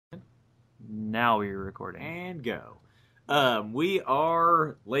Now we're recording. And go. We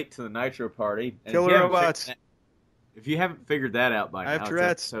are late to the Nitro party. And Killer robots. If you haven't figured that out by I have now,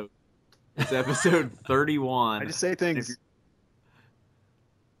 Tourette's. it's episode 31. I just say things.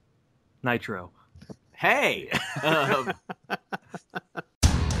 Nitro. Hey!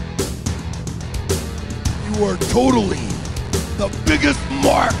 You are totally the biggest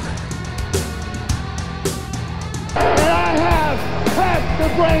mark. And I have half the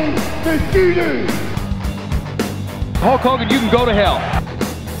brain that you do. Hulk Hogan, you can go to hell.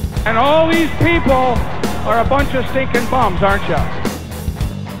 And all these people are a bunch of stinking bums, aren't you?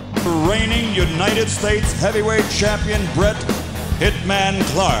 Reigning United States heavyweight champion Bret Hitman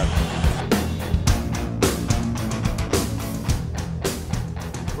Clark.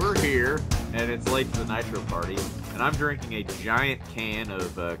 We're here, and it's late to the Nitro party, and I'm drinking a giant can of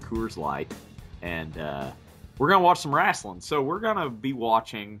Coors Light, and we're going to watch some wrestling. So we're going to be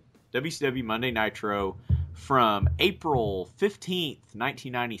watching WCW Monday Nitro from April 15th,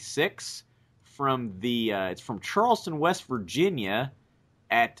 1996, from it's from Charleston, West Virginia,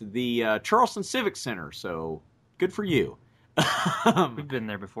 at the Charleston Civic Center. So good for you. We've been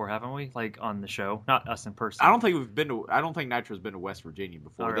there before, haven't we? Like on the show, not us in person. I don't think Nitro's been to West Virginia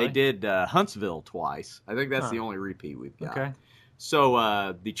before. Oh, really? They did Huntsville twice. I think that's the only repeat we've got. Okay.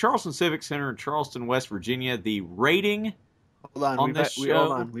 So the Charleston Civic Center in Charleston, West Virginia. The rating. Hold on,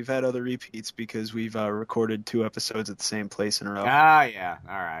 Hold on. We've had other repeats because we've recorded 2 episodes at the same place in a row. Ah, yeah.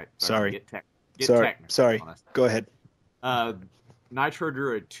 All right. Sorry. Get Sorry. technical Sorry. on us. Go ahead. Nitro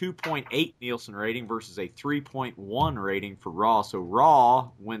drew a 2.8 Nielsen rating versus a 3.1 rating for Raw. So Raw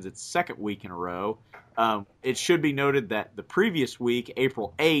wins its second week in a row. It should be noted that the previous week,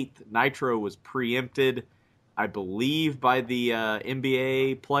 April 8th, Nitro was preempted, I believe, by the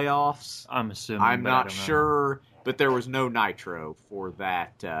NBA playoffs. I'm assuming. I'm but I not don't know. sure, but there was no Nitro for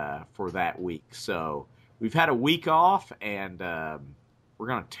that week. So we've had a week off, and we're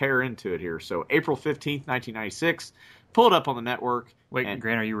going to tear into it here. So April 15th, 1996. Pull it up on the network. Wait,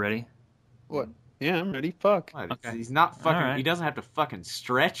 Grant, are you ready? What? Yeah, I'm ready. Fuck. Okay. He's not fucking. All right. He doesn't have to fucking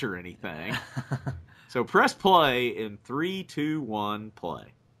stretch or anything. So press play in 3, 2, 1, play.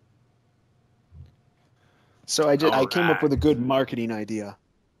 So I came up with a good marketing idea.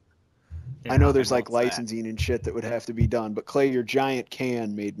 Yeah, I know there's what's like that? licensing and shit that would have to be done, but Clay, your giant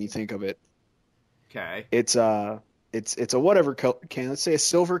can made me think of it. Okay. It's a whatever can. Let's say a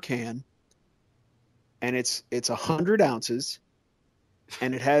silver can. And it's 100 ounces,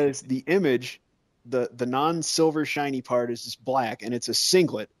 and it has the image, the non-silver shiny part is just black, and it's a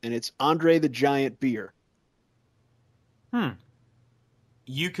singlet, and it's Andre the Giant beer.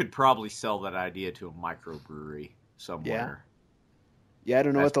 You could probably sell that idea to a microbrewery somewhere. Yeah, I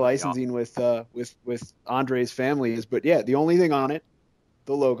don't know That's what the pretty licensing with Andre's family is, but yeah, the only thing on it,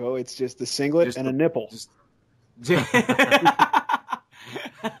 the logo, it's just the singlet and a nipple.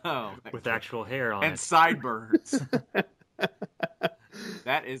 Oh, With actual hair on and it. sideburns.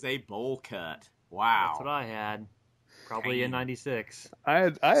 That is a bowl cut. Wow. That's what I had. Probably in '96.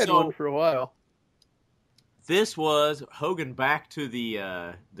 I had So- one for a while. This was Hogan back to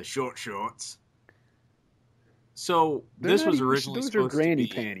the short shorts. So this was originally those are supposed granny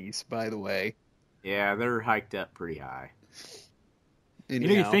to be panties, by the way. Yeah, they're hiked up pretty high. You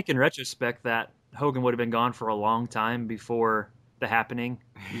know, you think in retrospect that Hogan would have been gone for a long time before the happening.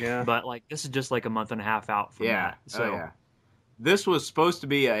 Yeah. But like this is just like a month and a half out from Yeah. that. So Oh, yeah. This was supposed to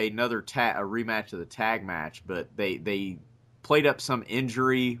be another a rematch of the tag match, but they played up some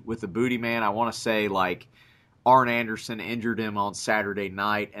injury with the Booty Man. I want to say like Arn Anderson injured him on Saturday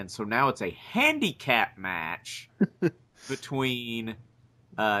night, and so now it's a handicap match between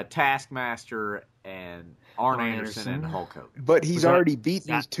Taskmaster and Arn Anderson and Hulk Hogan. But he's Was that- already beat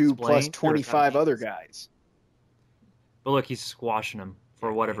that these two plus explained, or 25 that- other guys. But look, he's squashing him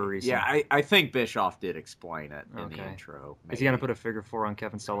for whatever reason. Yeah, I think Bischoff did explain it in the Okay. intro. Is he going to put a figure 4 on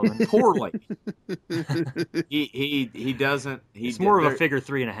Kevin Sullivan? poorly? he doesn't. It's more of a figure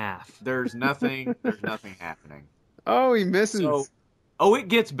 3.5. There's nothing happening. Oh, he misses. So, it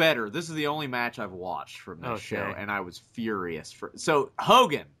gets better. This is the only match I've watched from this show, and I was furious. So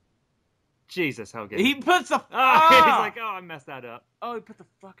Hogan, Jesus, Hogan. he puts the. He's like, oh, I messed that up. Oh, he put the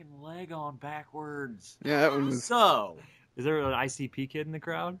fucking leg on backwards. Yeah, that one was. So Is there an ICP kid in the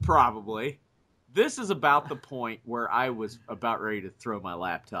crowd? probably. This is about the point where I was about ready to throw my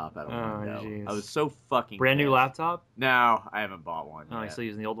laptop out a window. Jeez. I was so fucking Brand new pissed. laptop? No, I haven't bought one Oh, yet. you still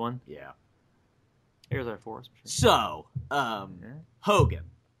using the old one? Yeah. Here's our force. So, Hogan,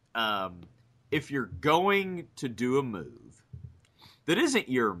 if you're going to do a move that isn't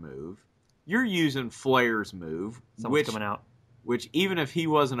your move, you're using Flair's move, Someone's which coming out. which even if he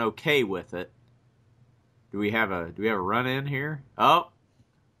wasn't okay with it, do we have a run in here? Oh,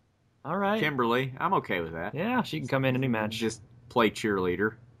 all right, Kimberly, I'm okay with that. Yeah, she can come in any match. Just play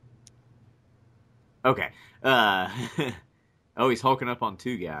cheerleader. Okay. Oh, he's hulking up on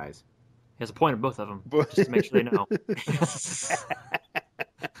 2 guys. He has a point at both of them, just to make sure they know.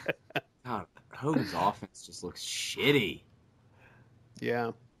 God, Hogan's offense just looks shitty.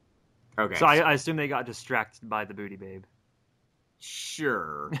 Yeah. Okay. So I assume they got distracted by the booty babe.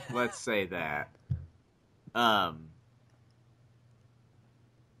 Sure. Let's say that.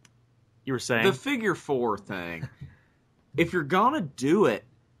 You were saying? The figure 4 thing. If you're going to do it,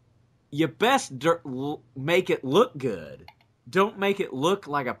 you best make it look good. Don't make it look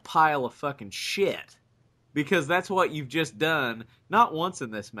like a pile of fucking shit. Because that's what you've just done, not once in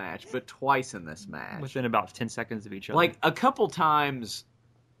this match, but twice in this match. Within about 10 seconds of each other. Like, a couple times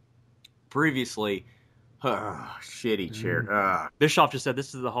previously, shitty chair. Bischoff just said,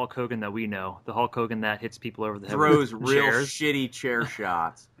 this is the Hulk Hogan that we know. The Hulk Hogan that hits people over the head Throws with real chairs. shitty chair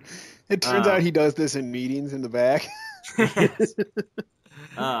shots. It turns out he does this in meetings in the back.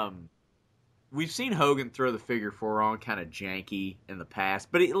 We've seen Hogan throw the figure 4 on kind of janky in the past,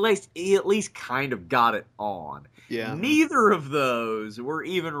 but he at least kind of got it on. Yeah. Neither of those were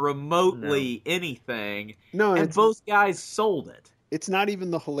even remotely anything, No, and both guys sold it. It's not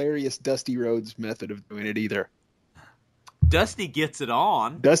even the hilarious Dusty Rhodes method of doing it either. Dusty gets it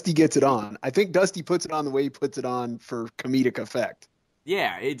on. Dusty gets it on. I think Dusty puts it on the way he puts it on for comedic effect.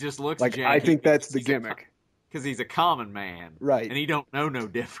 Yeah, it just looks like janky. I think that's the gimmick. Because he's a common man. Right. And he don't know no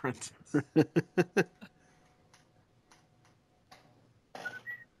different. I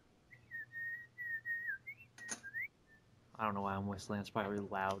don't know why I'm whistling. It's probably really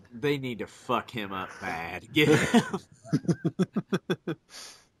loud. They need to fuck him up bad. Get him.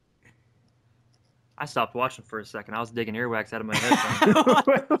 I stopped watching for a second. I was digging earwax out of my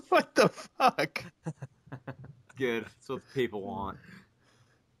headphones. What the fuck? Good. That's what the people want.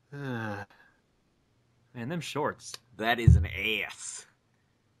 Man, them shorts. That is an ass.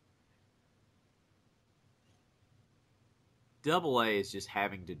 Double A is just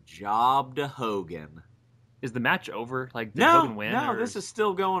having to job to Hogan. Is the match over? Like, did No, Hogan win? no, or... this is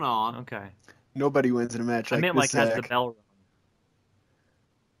still going on. Okay. Nobody wins in a match like I meant this, like Zach. has the bell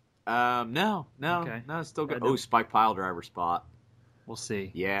rung. No, Okay. it's still good. Oh, Spike pile driver spot. We'll see.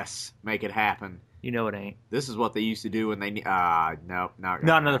 Yes, make it happen. You know it ain't. This is what they used to do when they nope, not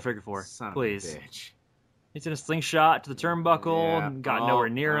another figure 4. Son Please. of a bitch. He's in a slingshot to the turnbuckle and got nowhere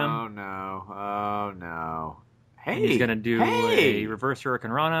near him. Oh no. Hey, and he's gonna do a reverse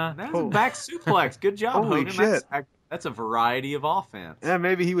Hurricane Rana. That's a back suplex. Good job, Holy Hogan. shit. That's a variety of offense. Yeah,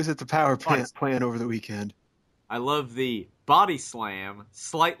 maybe he was at the power plant over the weekend. I love the body slam,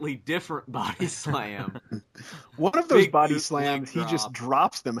 slightly different body slam. One of those Big body boot slams, he leg just drop.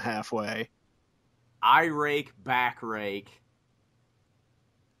 drops them halfway. Eye rake, back rake.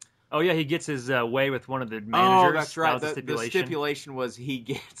 Oh yeah, he gets his way with one of the managers. Oh, that's right. That was The stipulation was he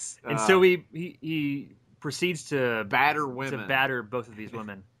gets, and so he proceeds to batter women, to batter both of these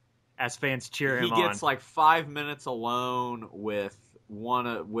women, as fans cheer him on. He gets like 5 minutes alone with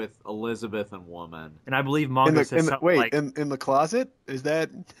Elizabeth and woman. And I believe Mongo says something like, in the closet? Is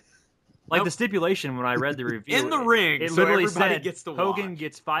that like the stipulation when I read the review? In the ring, it so literally everybody said gets to Hogan watch.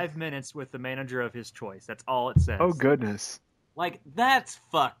 gets 5 minutes with the manager of his choice. That's all it says. Oh goodness. Like, that's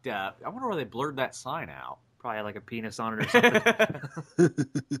fucked up. I wonder why they blurred that sign out. Probably had like a penis on it or something.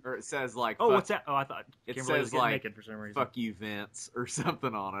 Or it says like, oh, what's that? Oh, I thought it Kimberly was says getting like, naked for some reason. fuck you, Vince, or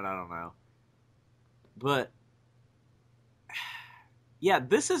something on it. I don't know. But yeah,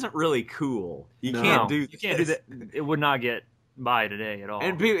 this isn't really cool. You can't do this. You can't do that. It would not get by today at all.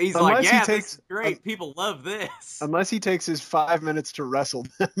 And he's Unless like, he yeah, takes- this is great. People love this. Unless he takes his 5 minutes to wrestle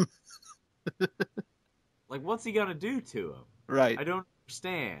them. Like, what's he gonna do to him? Right. I don't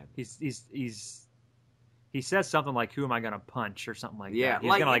understand. He says something like, "Who am I gonna punch?" or something like Yeah, that. He's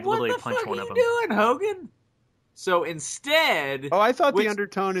like, gonna like what literally the punch fuck one are of you them. doing, Hogan? So instead, Oh, I thought the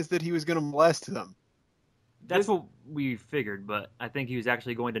undertone is that he was going to molest them. That's what we figured, but I think he was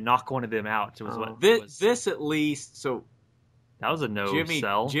actually going to knock one of them out. Was what this at least. So that was a no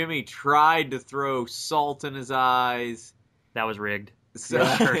sell. Jimmy tried to throw salt in his eyes. That was rigged. So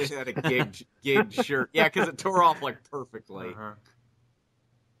he had a gig shirt. Yeah, because it tore off like perfectly. Uh-huh.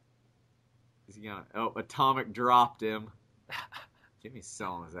 Is he gonna? Oh, Atomic dropped him. Jimmy's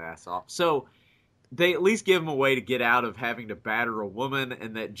selling his ass off. So they at least give him a way to get out of having to batter a woman,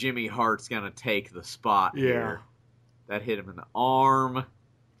 and that Jimmy Hart's gonna take the spot here. That hit him in the arm.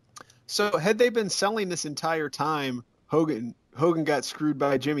 So had they been selling this entire time, Hogan Hogan got screwed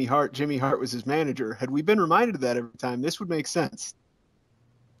by Jimmy Hart. Jimmy Hart was his manager. Had we been reminded of that every time, this would make sense.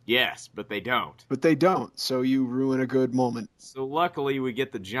 Yes, but they don't. But they don't, so you ruin a good moment. So luckily we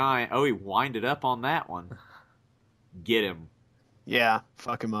get the Giant. Oh, he winded up on that one. Get him. Yeah,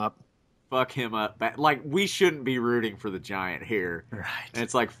 fuck him up. Fuck him up. Like, we shouldn't be rooting for the Giant here. Right. And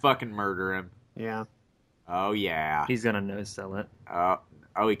it's like, fucking murder him. Yeah. Oh, yeah. He's going to no-sell it.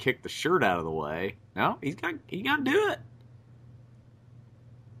 Oh, he kicked the shirt out of the way. No, he's gonna do it.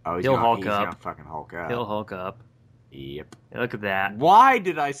 Oh, he's gonna fucking Hulk up. He'll Hulk up. Yep. Look at that. Why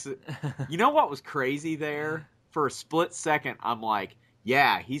did I say... You know what was crazy there? For a split second, I'm like,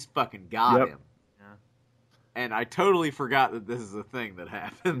 yeah, he's fucking got him. Yeah. And I totally forgot that this is a thing that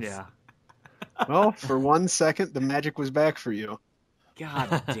happens. Yeah. Well, for 1 second, the magic was back for you.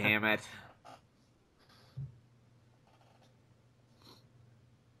 God damn it.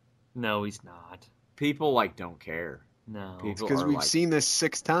 No, he's not. People, like, don't care. No. Because we've seen this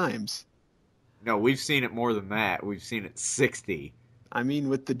 6 times. No, we've seen it more than that. We've seen it 60. I mean,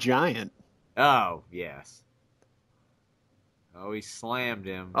 with the Giant. Oh, yes. Oh, he slammed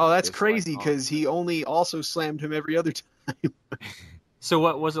him. Oh, that's crazy, because he only also slammed him every other time. So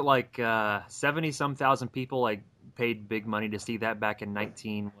what was it, like 70-some thousand people like paid big money to see that back in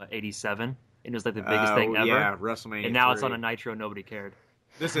 1987? It was like the biggest thing ever. Yeah, WrestleMania. And now 3. it's on a Nitro. Nobody cared.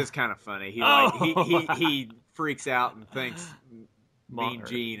 This is kind of funny. He freaks out and thinks Mean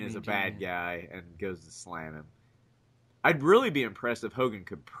Gene is a bad guy and goes to slam him. I'd really be impressed if Hogan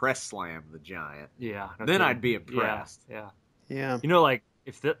could press slam the Giant. Yeah. Then I'd be impressed. Yeah. Yeah. You know, like,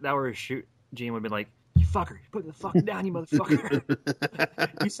 if that were a shoot, Gene would have been like, you fucker, put the fuck down, you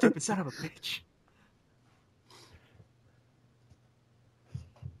motherfucker. You stupid son of a bitch.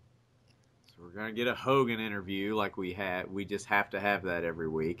 So we're going to get a Hogan interview like we had. We just have to have that every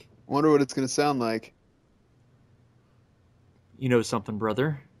week. Wonder what it's going to sound like. You know something,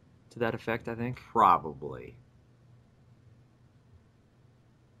 brother? To that effect, I think. Probably.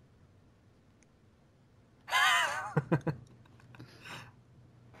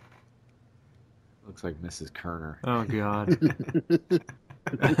 Looks like Mrs. Kerner. Oh, God.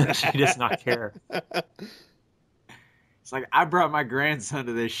 She does not care. It's like, I brought my grandson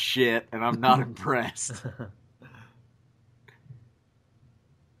to this shit, and I'm not impressed.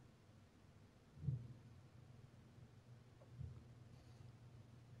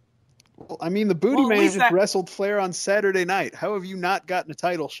 Well, I mean, the Booty Man just wrestled Flair on Saturday night. How have you not gotten a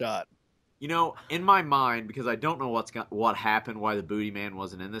title shot? You know, in my mind, because I don't know what happened, why the Booty Man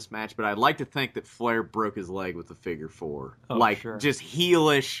wasn't in this match, but I'd like to think that Flair broke his leg with the figure 4. Oh, sure. Just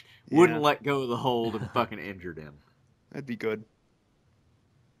heelish, wouldn't let go of the hold and fucking injured him. That'd be good.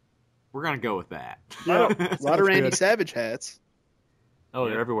 We're going to go with that. Yeah, a lot of Randy Savage hats. Oh,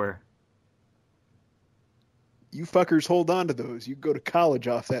 they're everywhere. You fuckers hold on to those. You go to college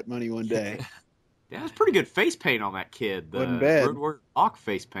off that money one day. Yeah, that's pretty good face paint on that kid. Wasn't bad. Road Warrior Hawk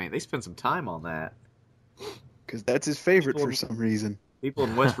face paint. They spent some time on that. Because that's his favorite for some reason. People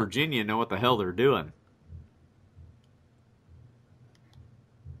in West Virginia know what the hell they're doing.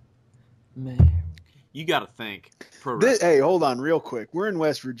 Man. You got to think. Hey, hold on real quick. We're in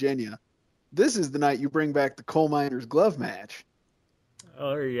West Virginia. This is the night you bring back the coal miner's glove match. Oh,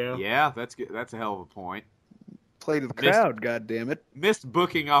 there you go. Yeah, that's good. That's a hell of a point. Play to the crowd, goddammit. Missed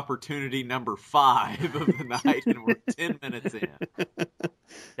booking opportunity number 5 of the night, and we're 10 minutes in.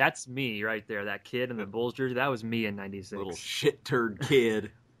 That's me right there. That kid in the Bulls jersey. That was me in '96. Little shit turd kid.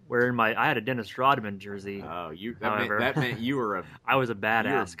 Wearing I had a Dennis Rodman jersey. Oh, that meant you were I was a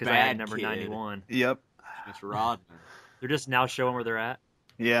badass because I had number kid. 91. Yep. Mr. Rodman. They're just now showing where they're at.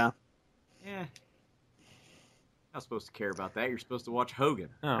 Yeah. Yeah. Not supposed to care about that. You're supposed to watch Hogan.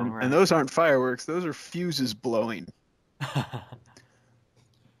 Oh, right. And those aren't fireworks. Those are fuses blowing.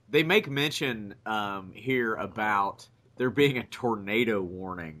 They make mention here about there being a tornado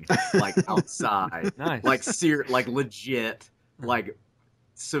warning, like outside, Nice. like legit, like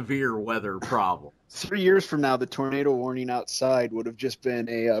severe weather problem. 3 years from now, the tornado warning outside would have just been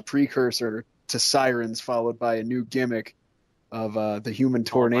a precursor to sirens, followed by a new gimmick of the human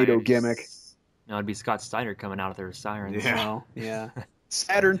tornado gimmick. No, it'd be Scott Steiner coming out of there with sirens. Yeah. Well, yeah.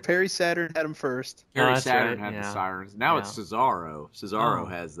 Perry Saturn had him first. Perry that's Saturn right, had the sirens. Now it's Cesaro. Cesaro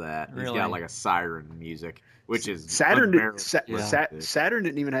has that. He's really? got like a siren music, which is Saturn unmerited. Saturn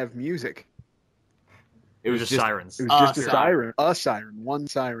didn't even have music. It was just sirens. It was just a siren. A siren. One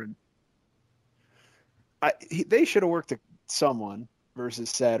siren. They should have worked someone versus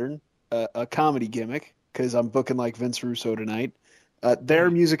Saturn, a comedy gimmick, because I'm booking like Vince Russo tonight. Their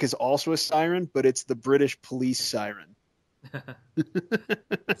music is also a siren, but it's the British police siren.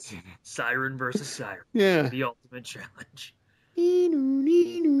 Siren versus siren. Yeah. The ultimate challenge.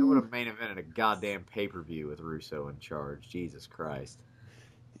 That would have main evented a goddamn pay-per-view with Russo in charge. Jesus Christ.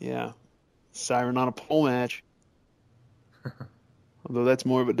 Yeah. Siren on a pole match. Although that's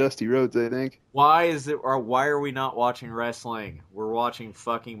more of a Dusty Rhodes, I think. Why are we not watching wrestling? We're watching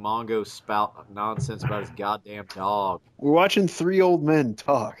fucking Mongo spout nonsense about his goddamn dog. We're watching three old men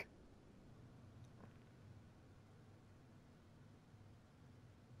talk.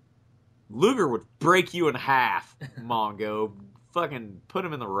 Luger would break you in half, Mongo. Fucking put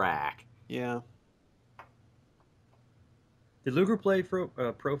him in the rack. Yeah. Did Luger play pro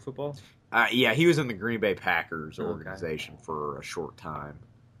football? Yeah, he was in the Green Bay Packers organization for a short time.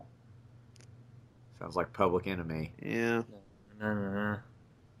 Sounds like Public Enemy. Yeah. No.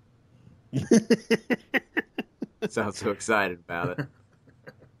 Sounds so excited about it.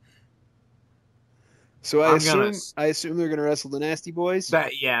 So I assume they're gonna wrestle the Nasty Boys.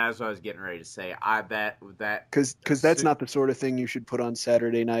 That's what I was getting ready to say. I bet that because that's not the sort of thing you should put on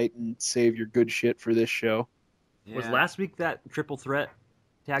Saturday night and save your good shit for this show. Yeah. Was last week that triple threat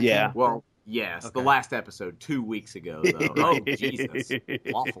tag Yeah. team? Well, yes, Okay. the last episode 2 weeks ago, though. Oh, Jesus.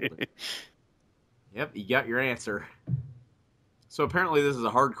 Awful. Yep, you got your answer. So apparently this is a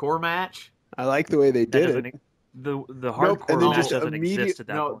hardcore match? I like the way they did it. The Nope, hardcore and then match just doesn't immediate- exist at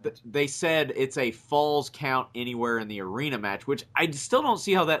that point. They said it's a falls count anywhere in the arena match, which I still don't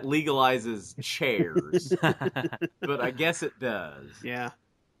see how that legalizes chairs. But I guess it does. Yeah.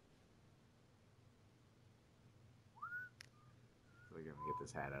 We're going to get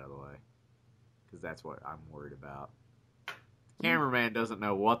this hat out of the way. Because that's what I'm worried about. Cameraman doesn't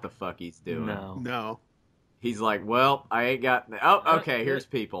know what the fuck he's doing. No. He's like, well, I ain't got... Oh, okay, here's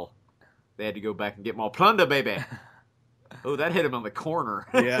people. They had to go back and get more plunder, baby. Oh, that hit him on the corner.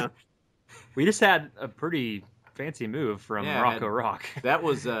 Yeah. We just had a pretty fancy move from Rocco Rock. That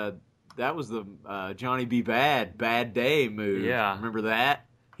was the Johnny B. Bad Day move. Yeah. Remember that?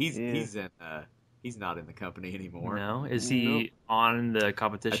 He's not in the company anymore. No, is he on the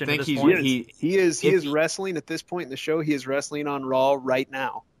competition? I think at this point? He is wrestling at this point in the show. He is wrestling on Raw right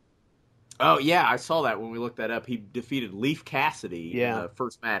now. Oh, yeah, I saw that when we looked that up. He defeated Leaf Cassidy in the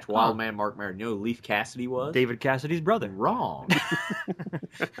first match. Wild Man Mark Maron. You know who Leaf Cassidy was? David Cassidy's brother. Wrong.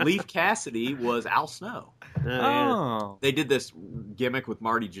 Leaf Cassidy was Al Snow. Oh. They did this gimmick with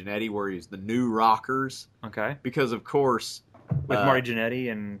Marty Jannetty where he was the new Rockers. Okay. Because, of course... With Marty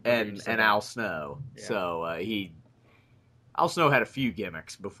Jannetty and Al Snow. Yeah. So Al Snow had a few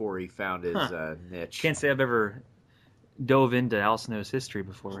gimmicks before he found his niche. Can't say I've ever dove into Al Snow's history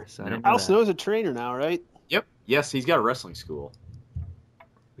before. So I didn't know Al that. Snow's a trainer now, right? Yep. Yes, he's got a wrestling school.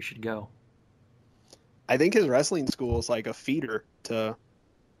 We should go. I think his wrestling school is like a feeder to...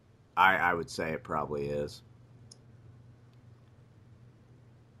 I would say it probably is.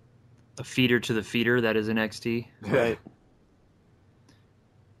 A feeder to the feeder that is NXT. Right.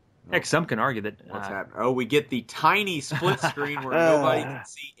 Heck, some can argue that... What's happening? Oh, we get the tiny split screen where nobody can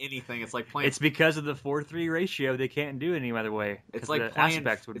see anything. It's like playing... It's because of the 4:3 ratio. They can't do it any other way. It's like the playing...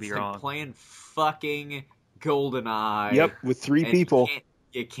 aspect would be it's wrong. like playing fucking GoldenEye. Yep, with three people.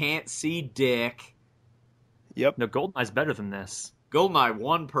 You can't see Dick. Yep. No, GoldenEye's better than this. GoldenEye,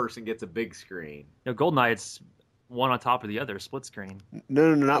 one person gets a big screen. No, GoldenEye, it's one on top of the other, split screen.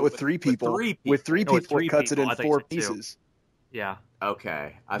 No, not with three people. With three people, it cuts it in 4 pieces. Yeah.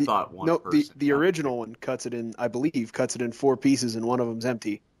 Okay, I thought one person. No, the original one cuts it in, I believe, cuts it in 4 pieces and one of them's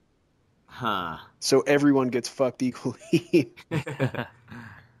empty. Huh. So everyone gets fucked equally.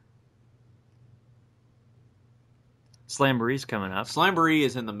 Slamboree's coming up. Slamboree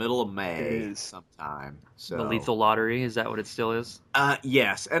is in the middle of May sometime. So the Lethal Lottery, is that what it still is?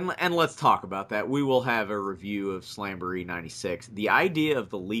 Yes, and let's talk about that. We will have a review of Slamboree 96. The idea of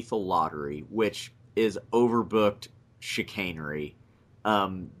the Lethal Lottery, which is overbooked chicanery,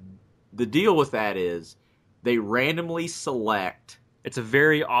 the deal with that is they randomly select... It's a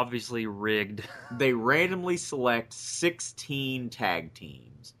very obviously rigged... They randomly select 16 tag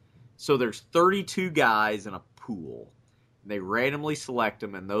teams. So there's 32 guys in a pool. They randomly select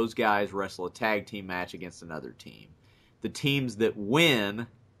them, and those guys wrestle a tag team match against another team. The teams that win...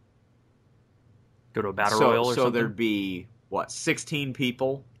 Go to a battle royal or something? So there'd be, 16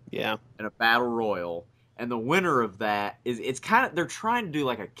 people? Yeah. In a battle royal. And the winner of that it's kind of... They're trying to do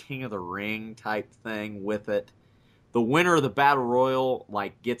like a King of the Ring type thing with it. The winner of the battle royal,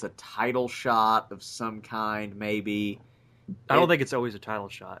 gets a title shot of some kind, maybe... I don't think it's always a title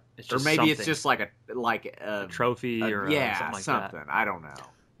shot. It's just it's just like a trophy or something like that. I don't know.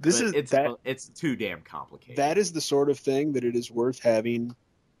 It's too damn complicated. That is the sort of thing that it is worth having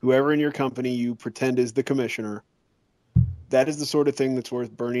whoever in your company you pretend is the commissioner. That is the sort of thing that's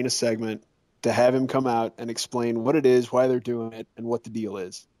worth burning a segment to have him come out and explain what it is, why they're doing it, and what the deal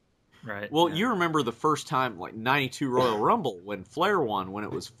is. Right. Well, yeah. you remember the first time, like 92 Royal Rumble, when Flair won, when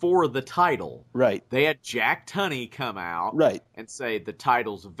it was for the title. Right. They had Jack Tunney come out Right. and say the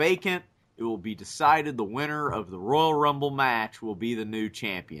title's vacant. It will be decided. The winner of the Royal Rumble match will be the new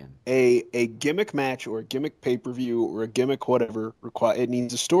champion. A gimmick match or a gimmick pay-per-view or a gimmick whatever, it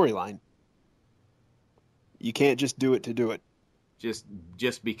needs a storyline. You can't just do it to do it. Just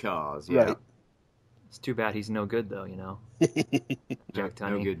because, yeah. Right. It's too bad he's no good, though, you know. Jack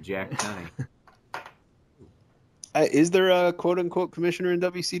Tunney. No good Jack Tunney. Is there a quote-unquote commissioner in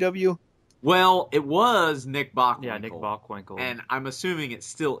WCW? Well, it was Nick Bockwinkel. Yeah, Nick Bockwinkel. And I'm assuming it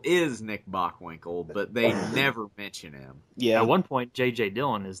still is Nick Bockwinkel, but they never mention him. Yeah. At one point, J.J.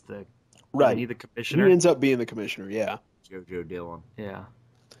 Dillon is the... Right. Isn't he the commissioner? He ends up being the commissioner, yeah. JoJo Dillon. Yeah.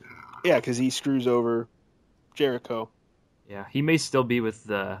 Yeah, because he screws over Jericho. Yeah, he may still be with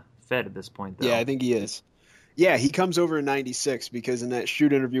the Fed at this point, though. Yeah, I think he is. Yeah, he comes over in 96 because in that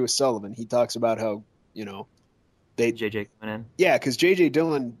shoot interview with Sullivan, he talks about how, you know, they... JJ coming in? Yeah, because J.J.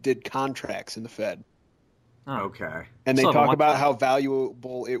 Dillon did contracts in the Fed. Oh. Okay. And they Sullivan talk wants about that. how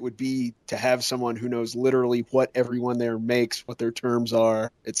valuable it would be to have someone who knows literally what everyone there makes, what their terms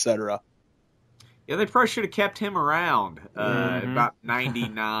are, etc. Yeah, they probably should have kept him around about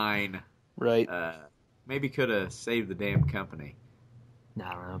 99. Right. Maybe could have saved the damn company. No,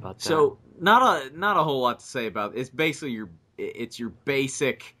 I don't know about that. So not a whole lot to say about it. It's basically your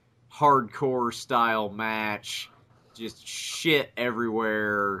basic hardcore style match, just shit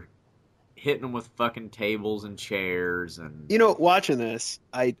everywhere, hitting them with fucking tables and chairs and. You know, watching this,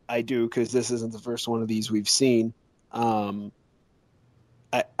 I do because this isn't the first one of these we've seen.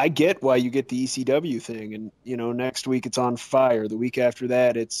 I get why you get the ECW thing, and you know, next week it's on fire. The week after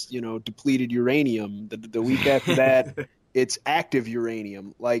that, it's depleted uranium. The week after that, it's active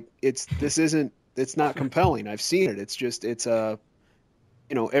uranium. Like it's not compelling. I've seen it. It's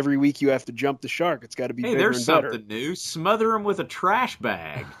every week you have to jump the shark. It's got to be bigger There's and better. something new. Smother him with a trash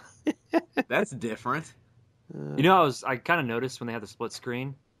bag. That's different. You know, I kind of noticed when they had the split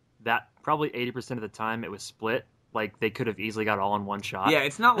screen that probably 80% of the time it was split. Like they could have easily got all in one shot. Yeah,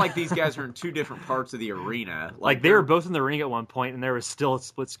 it's not like these guys are in two different parts of the arena. Like they were both in the ring at one point, and there was still a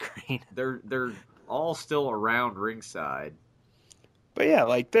split screen. They're all still around ringside. But yeah,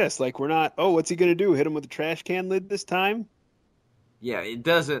 like this. Like we're not. Oh, what's he gonna do? Hit him with a trash can lid this time? Yeah, it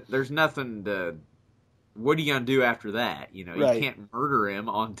doesn't. There's nothing to. What are you gonna do after that? You know, Right. You can't murder him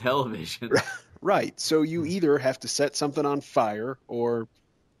on television. Right. So you either have to set something on fire, or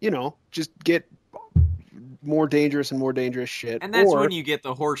just get more dangerous and more dangerous shit. And that's or, when you get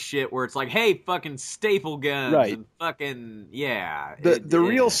the horse shit where it's like, hey, fucking staple guns. Right. And fucking, yeah. The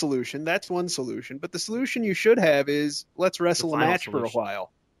real solution, that's one solution. But the solution you should have is let's wrestle a final match for a solution.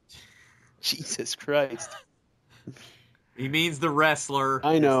 while. Jesus Christ. He means the wrestler.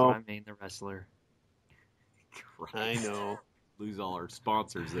 I know. That's what I mean, the wrestler. Christ. I know. Lose all our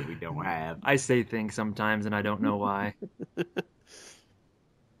sponsors that we don't have. I say things sometimes, and I don't know why.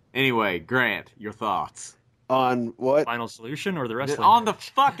 Anyway, Grant, your thoughts. On what? Final solution or the wrestling? On the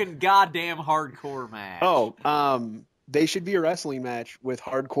fucking goddamn hardcore match. Oh, they should be a wrestling match with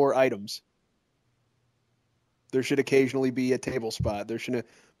hardcore items. There should occasionally be a table spot.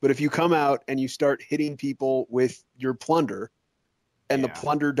 But if you come out and you start hitting people with your plunder, and the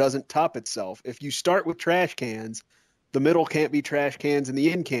plunder doesn't top itself, if you start with trash cans, the middle can't be trash cans and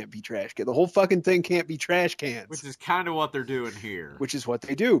the end can't be trash cans. The whole fucking thing can't be trash cans. Which is kind of what they're doing here. Which is what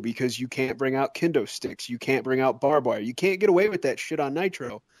they do, because you can't bring out kendo sticks. You can't bring out barbed wire. You can't get away with that shit on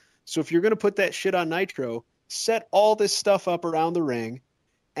Nitro. So if you're going to put that shit on Nitro, set all this stuff up around the ring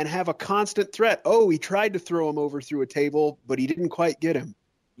and have a constant threat. Oh, he tried to throw him over through a table, but he didn't quite get him.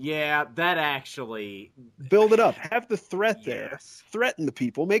 Yeah, that actually... Build it up. Have the threat there. Yes. Threaten the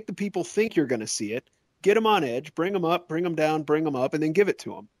people. Make the people think you're going to see it. Get them on edge. Bring them up. Bring them down. Bring them up, and then give it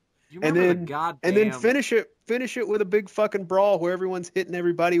to them. And then finish it with a big fucking brawl where everyone's hitting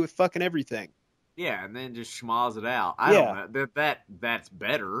everybody with fucking everything. Yeah, and then just schmoz it out. I don't know. That's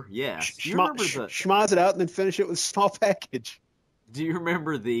better. Yes. Do you remember schmoz it out and then finish it with a small package. Do you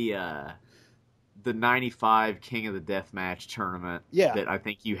remember the 95 King of the Deathmatch tournament? Yeah. That I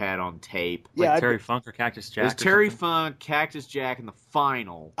think you had on tape. Yeah, Terry Funk or Cactus Jack? It was Terry Funk, Cactus Jack in the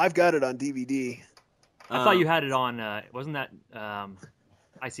final. I've got it on DVD. I thought you had it on. Wasn't that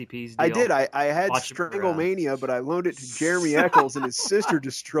ICP's deal? I did. I had Watch it for, Stranglemania, but I loaned it to Jeremy Eccles, and his sister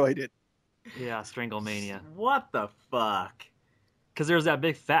destroyed it. Yeah, Stranglemania. What the fuck? Because there was that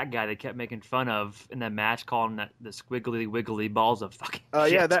big fat guy they kept making fun of in that match, calling that the squiggly wiggly balls of fucking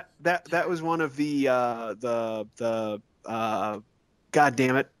shit. Yeah, that was one of the God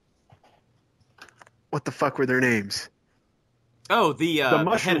damn it. What the fuck were their names? Oh, the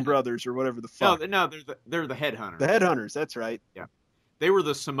Mushroom Brothers or whatever the fuck. No, they're the Headhunters. The Headhunters, that's right. Yeah. They were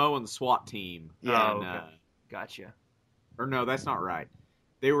the Samoan SWAT team. Yeah. Okay. Gotcha. Or no, that's not right.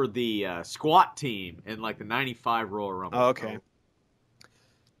 They were the squat team in like the 95 Royal Rumble. Oh, okay.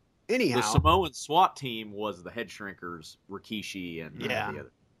 Anyhow. The Samoan SWAT team was the Head Shrinkers, Rikishi, and the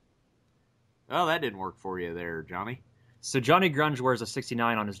other. Oh, that didn't work for you there, Johnny. So Johnny Grunge wears a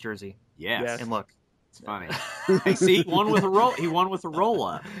 69 on his jersey. Yes. And look. It's funny. Hey, see, he won with a roll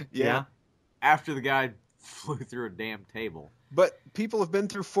up. Yeah. After the guy flew through a damn table. But people have been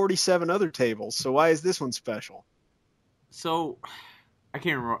through 47 other tables, so why is this one special? So, I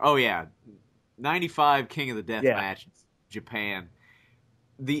can't remember. Oh, yeah. 95 King of the Death match, Japan.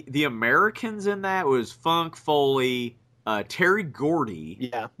 The Americans in that was Funk, Foley, Terry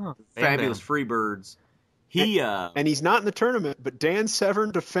Gordy, Fabulous Freebirds. And he's not in the tournament, but Dan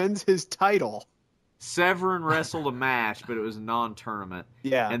Severn defends his title. Severn wrestled a match, but it was a non-tournament.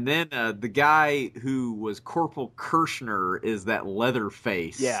 Yeah. And then the guy who was Corporal Kirshner is that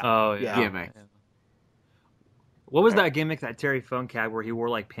Leatherface gimmick. Yeah. What was that gimmick that Terry Funk had where he wore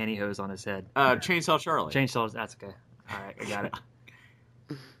like pantyhose on his head? Chainsaw Charlie. Chainsaw, that's okay. All right, I got it.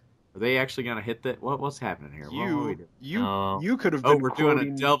 Are they actually going to hit that? What's happening here? You could have been we're doing a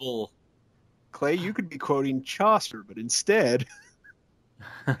double. Clay, you could be quoting Chaucer, but instead...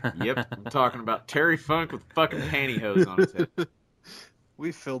 Yep, I'm talking about Terry Funk with fucking pantyhose on his head.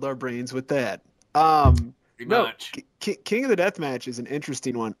 We filled our brains with that. Pretty much. King of the Death match is an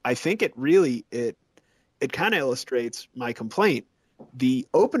interesting one. I think it really it kind of illustrates my complaint. The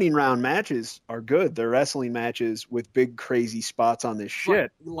opening round matches are good. They're wrestling matches with big crazy spots on this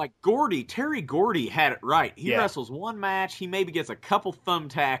shit. Like Terry Gordy had it right. He wrestles one match, he maybe gets a couple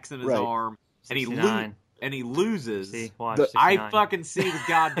thumbtacks in his arm, and he loses. See, watch, I fucking see the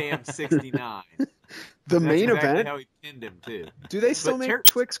goddamn 69. The main event. How he pinned him too. Do they still make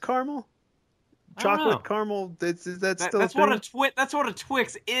Twix caramel? Chocolate caramel. That's still that's what a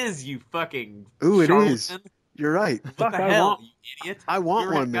Twix is. You fucking. Ooh, it charlatan. is. You're right. What Fuck, the hell, you idiot? I want you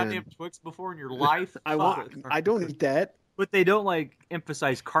ever one, had man. goddamn Twix before in your life? I don't eat that. But they don't like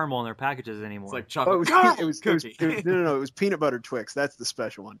emphasize caramel in their packages anymore. It's like chocolate. It was peanut butter Twix. That's the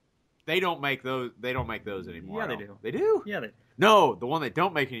special one. They don't make those. They don't make those anymore. Yeah, they do. They do. Yeah, they. No, the one they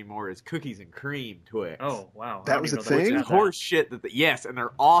don't make anymore is cookies and cream Twix. Oh wow, that was a thing. It's horse shit. Yes, and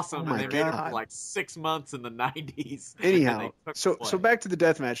they're awesome. Oh, and they made them for like 6 months in the 90s. Anyhow, so back to the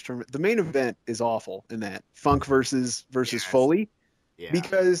deathmatch tournament. The main event is awful in that Funk versus Foley. Yeah.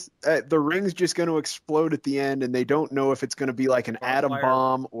 Because the ring's just going to explode at the end, and they don't know if it's going to be like an atom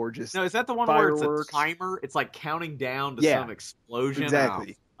bomb or just no. Is that the one fireworks? Where it's a timer? It's like counting down to some explosion.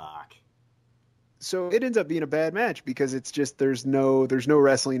 Exactly. Oh, fuck. So it ends up being a bad match because it's just there's no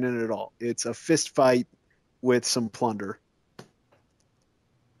wrestling in it at all. It's a fist fight with some plunder.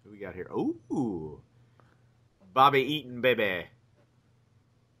 Who we got here? Ooh, Bobby Eaton, baby.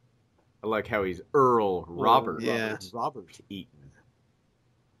 I like how he's Earl Robert. Robert Eaton.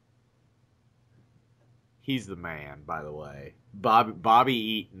 He's the man, by the way. Bobby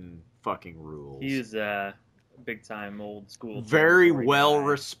Eaton fucking rules. He's big time old school. Very well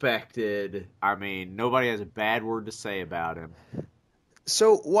respected. I mean, nobody has a bad word to say about him.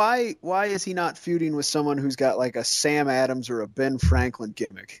 So why is he not feuding with someone who's got like a Sam Adams or a Ben Franklin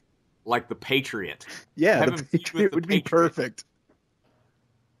gimmick? Like the Patriot. Yeah, the Patriot would be perfect.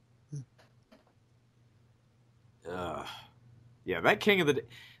 Yeah, that King of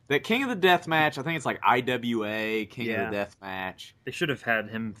the Death match, I think it's like IWA King of the Death match. They should have had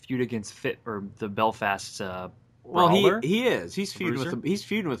him feud against the Belfast. Well, he is. He's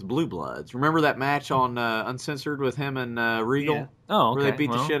feuding with Blue Bloods. Remember that match on Uncensored with him and Regal? Yeah. Oh, okay. Where they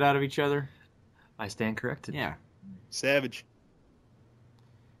beat the shit out of each other? I stand corrected. Yeah. Savage.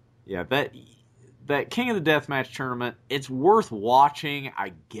 Yeah, that King of the Death match tournament, it's worth watching,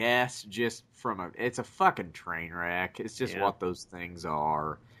 I guess, just it's a fucking train wreck. It's just what those things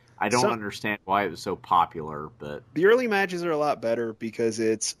are. I don't understand why it was so popular, but the early matches are a lot better because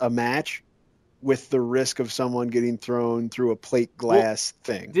it's a match with the risk of someone getting thrown through a plate glass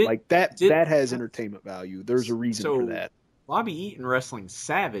thing. That has entertainment value. There's a reason for that. Bobby Eaton wrestling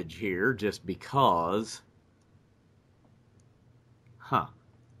Savage here just because. Huh.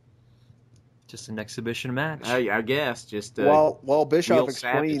 Just an exhibition match. I guess. Just while Bischoff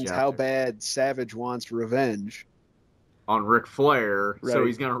explains how bad Savage wants revenge on Ric Flair, so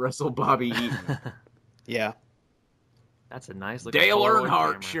he's going to wrestle Bobby Eaton. Yeah. That's a nice looking Dale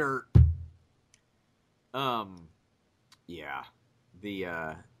Earnhardt shirt. Yeah.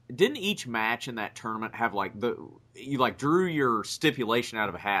 Didn't each match in that tournament have you drew your stipulation out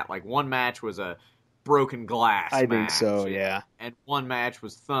of a hat? Like one match was a broken glass I match. think so, yeah. And one match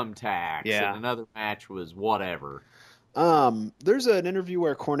was thumbtacks, Yeah. and another match was whatever. There's an interview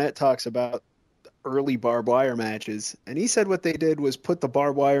where Cornette talks about early barbed wire matches, and he said what they did was put the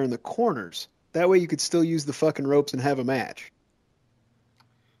barbed wire in the corners. That way you could still use the fucking ropes and have a match.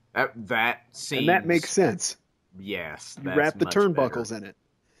 That seems... And that makes sense. Yes, You that's wrap the much turnbuckles better. in it.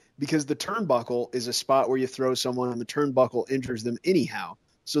 Because the turnbuckle is a spot where you throw someone and the turnbuckle injures them anyhow.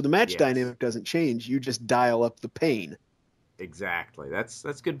 So the match dynamic doesn't change. You just dial up the pain. Exactly. That's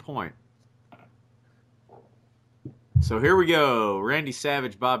a good point. So here we go. Randy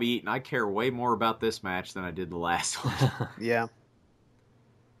Savage, Bobby Eaton. I care way more about this match than I did the last one. Yeah.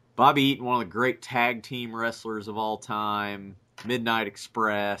 Bobby Eaton, one of the great tag team wrestlers of all time. Midnight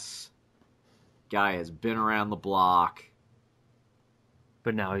Express. Guy has been around the block.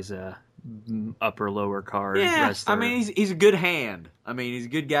 But now he's a upper-lower card Yeah, wrestler. I mean, he's a good hand. I mean, he's a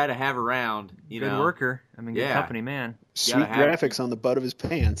good guy to have around. Good worker. I mean, good company man. Sweet graphics on the butt of his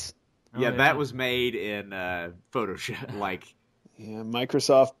pants. Yeah, that was made in Photoshop. Like, yeah,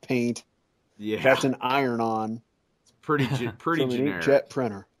 Microsoft Paint. Yeah, that's an iron-on. It's pretty from an generic. inkjet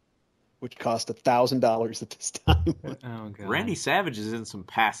printer, which cost $1,000 at this time. Oh god. Randy Savage is in some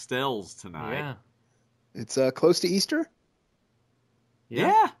pastels tonight. Yeah. It's close to Easter.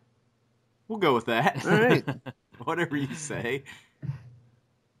 Yeah. We'll go with that. All right. Whatever you say.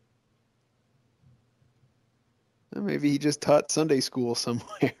 Well, maybe he just taught Sunday school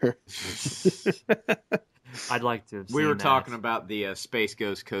somewhere. I'd like to have We seen were that. talking about the Space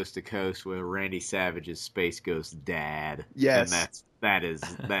Ghost Coast to Coast with Randy Savage's Space Ghost dad. Yes. And that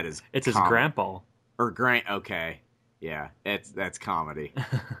is It's his grandpa. Or okay. Yeah, that's comedy.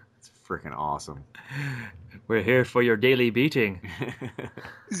 It's freaking awesome. We're here for your daily beating.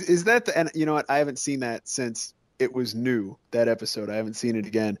 Is that and you know what? I haven't seen that since it was new, that episode. I haven't seen it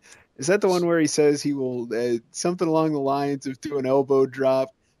again. Is that the one where he says he will something along the lines of do an elbow drop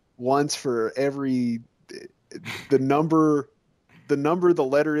once for every the number the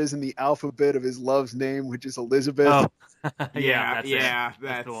letter is in the alphabet of his love's name, which is Elizabeth? Oh. That's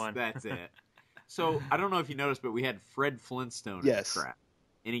the one. That's it. So I don't know if you noticed, but we had Fred Flintstone in the crowd.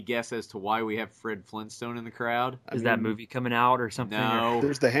 Any guess as to why we have Fred Flintstone in the crowd? Is that movie coming out or something? No.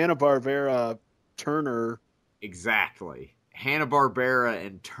 There's the Hanna-Barbera Turner. Exactly. Hanna-Barbera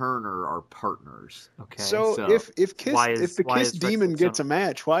and Turner are partners. Okay. So if the Kiss Demon gets a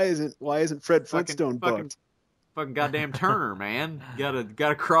match, why isn't Fred Flintstone booked? Fucking goddamn Turner, man.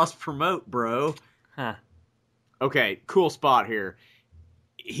 Gotta cross promote, bro. Huh. Okay, cool spot here.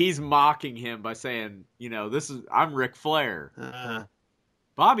 He's mocking him by saying, I'm Ric Flair.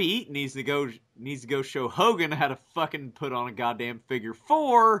 Bobby Eaton needs to go show Hogan how to fucking put on a goddamn figure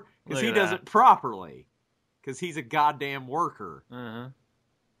 4 because he does it properly. Because he's a goddamn worker. Uh-huh.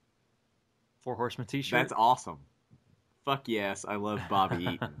 4 Horsemen t-shirt. That's awesome. Fuck yes, I love Bobby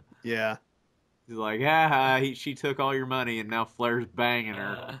Eaton. Yeah. He's like, she took all your money and now Flair's banging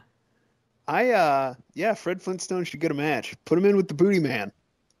her. Fred Flintstone should get a match. Put him in with the Booty Man.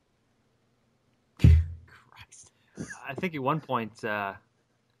 Christ. I think at one point,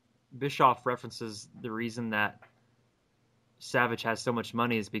 Bischoff references the reason that Savage has so much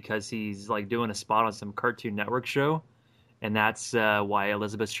money is because he's like doing a spot on some Cartoon Network show, and that's why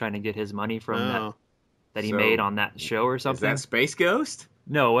Elizabeth's trying to get his money from that he made on that show or something. Is that Space Ghost?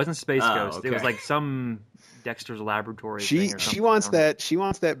 No, it wasn't Space Ghost. Okay. It was like some Dexter's Laboratory. She thing or something. She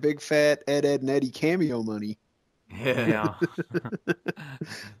wants that big fat Ed and Eddie cameo money. Yeah.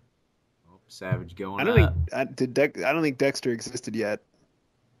 Savage going I don't think Dexter existed yet.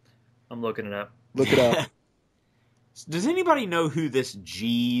 I'm looking it up. Look it up. Does anybody know who this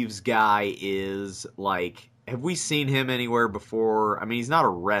Jeeves guy is? Like, have we seen him anywhere before? I mean, he's not a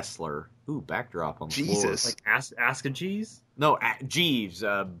wrestler. Ooh, backdrop on the floor. Like Ask a Jeeves? No, Jeeves,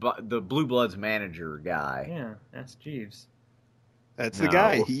 the Blue Bloods manager guy. Yeah, Ask Jeeves. That's the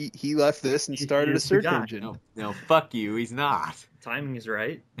guy. He left this and started a search engine. No, fuck you. He's not. Timing is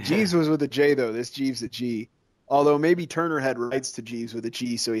right. Jeeves was with a J, though. This Jeeves a G. Although maybe Turner had rights to Jeeves with a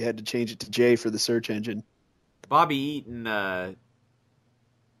G, so he had to change it to J for the search engine. Bobby Eaton,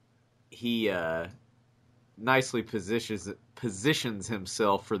 he nicely positions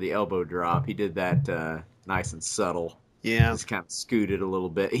himself for the elbow drop. He did that nice and subtle. Yeah. Just kind of scooted a little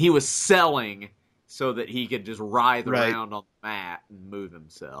bit. He was selling so that he could just writhe around on the mat and move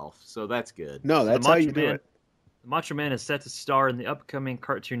himself. So that's good. No, that's how you do it. The Macho Man is set to star in the upcoming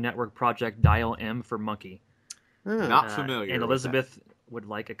Cartoon Network project Dial M for Monkey. Not familiar. And with Elizabeth would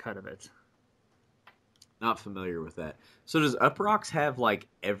like a cut of it. Not familiar with that. So does Uproxx have like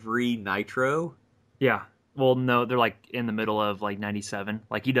every Nitro? Yeah. Well, no, they're like in the middle of like 97.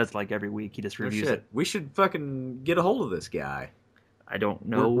 Like he does like every week. He just reviews it. We should fucking get a hold of this guy. I don't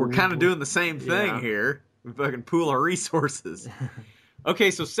know. We're kind of doing the same thing here. We fucking pool our resources.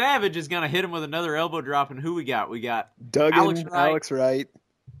 Okay, so Savage is gonna hit him with another elbow drop, and who we got? We got Duggan, Alex Wright.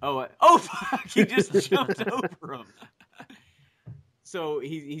 Oh, fuck! He just jumped over him. So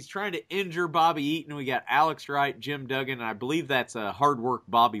he's trying to injure Bobby Eaton. We got Alex Wright, Jim Duggan, and I believe that's a hard work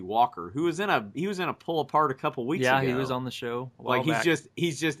Bobby Walker, who was in a pull apart a couple weeks ago. Yeah, he was on the show. Like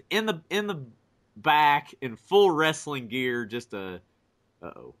he's just in the back in full wrestling gear. Just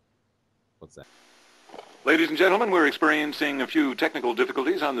what's that? Ladies and gentlemen, we're experiencing a few technical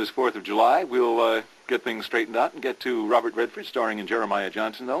difficulties on this 4th of July. We'll get things straightened out and get to Robert Redford starring in Jeremiah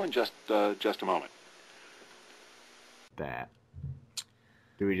Johnson, though, in just a moment. That.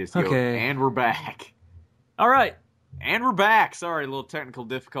 Do we just go, and we're back. All right. And we're back. Sorry, little technical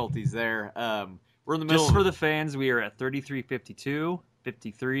difficulties there. We're in the middle. Just for the fans, we are at 33:52,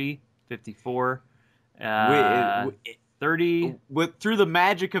 53, 54, 30. Through the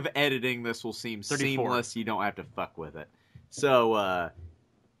magic of editing, this will seem 34. Seamless. You don't have to fuck with it. So,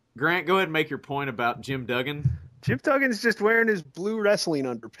 Grant, go ahead and make your point about Jim Duggan. Jim Duggan's just wearing his blue wrestling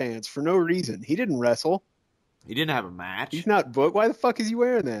underpants for no reason. He didn't wrestle. He didn't have a match. He's not booked. Why the fuck is he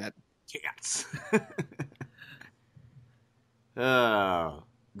wearing that? Yes.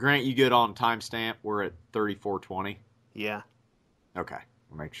 Grant, you good on timestamp? We're at 34:20. Yeah. Okay.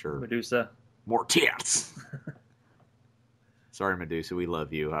 We'll make sure. Medusa. More tits. Sorry, Medusa. We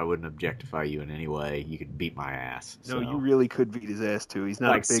love you. I wouldn't objectify you in any way. You could beat my ass. No, you really could beat his ass, too. He's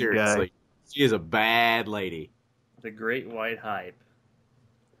not a big seriously, guy. She is a bad lady. The Great White Hype.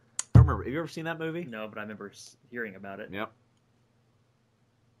 I remember. Have you ever seen that movie? No, but I remember hearing about it. Yep.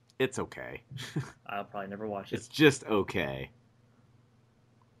 It's okay. I'll probably never watch it. It's just okay.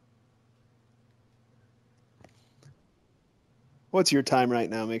 What's your time right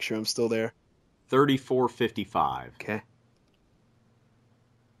now? Make sure I'm still there. 34:55. Okay.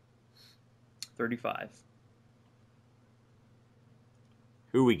 35.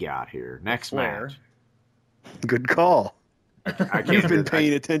 Who we got here? Next Flair. match. Good call. I You've been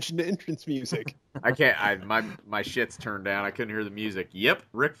paying attention to entrance music. I can't. My shit's turned down. I couldn't hear the music. Yep,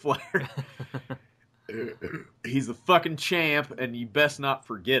 Ric Flair. He's the fucking champ, and you best not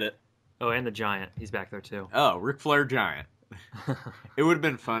forget it. Oh, and the Giant. He's back there, too. Oh, Ric Flair Giant. It would have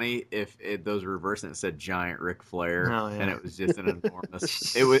been funny if those were reversed and it said Giant Ric Flair, and it was just an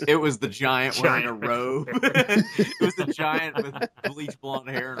enormous. It was the Giant wearing a robe. It was the Giant with bleach blonde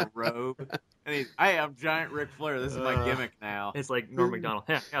hair and a robe. And I'm Giant Ric Flair. This is my gimmick now. It's like Norm Macdonald.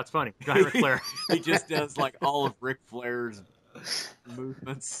 Yeah, it's funny. Giant Ric Flair. He just does like all of Ric Flair's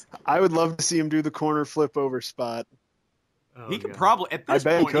movements. I would love to see him do the corner flip over spot. He could probably at this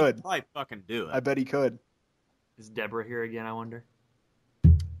point. He could probably fucking do it. I bet he could. Is Deborah here again, I wonder?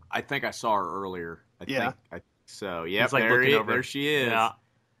 I think I saw her earlier. I think so. Yeah, like there she is. Yeah.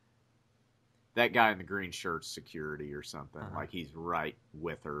 That guy in the green shirt's security or something. Like he's right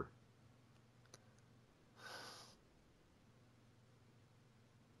with her.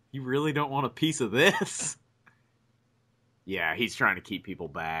 You really don't want a piece of this? Yeah, he's trying to keep people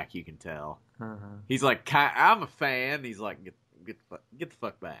back. You can tell. He's like, I'm a fan. He's like, get the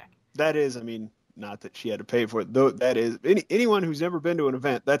fuck back. That is, I mean, not that she had to pay for it, though. That is, anyone who's never been to an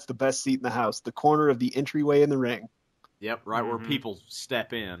event, that's the best seat in the house, the corner of the entryway in the ring. Yep, right where people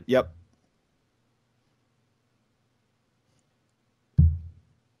step in. Yep.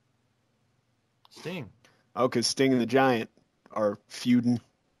 Sting. Oh, because Sting and the Giant are feuding.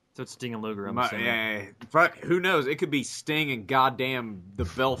 So it's Sting and Luger, I'm assuming. Yeah, fuck, who knows? It could be Sting and goddamn the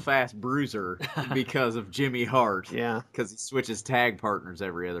Belfast Bruiser because of Jimmy Hart. Yeah. Because he switches tag partners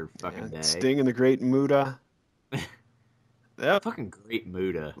every other fucking day. Sting and the Great Muta. Yep. Fucking Great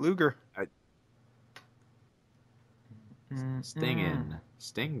Muta. Luger.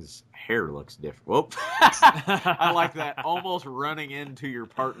 Sting's hair looks different. Whoop. I like that. Almost running into your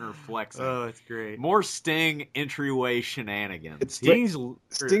partner flexing. Oh, it's great. More Sting entryway shenanigans.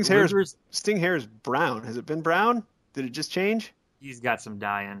 Sting's hair is brown. Has it been brown? Did it just change? He's got some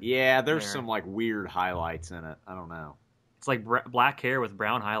dye in. Yeah, there's some like weird highlights in it. I don't know. It's like black hair with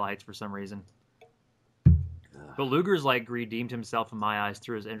brown highlights for some reason. But Luger's like redeemed himself in my eyes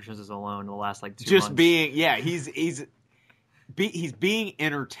through his entrances alone in the last like 2 months. Just being, yeah, he's being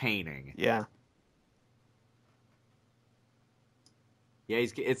entertaining. Yeah. Yeah,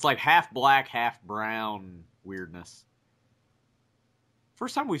 it's like half black, half brown weirdness.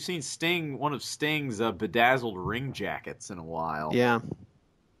 First time we've seen one of Sting's bedazzled ring jackets in a while. Yeah.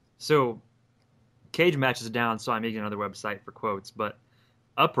 So, Cage Match is down, so I'm using another website for quotes, but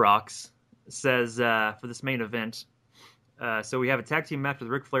Uprocks says for this main event, so we have a tag team match with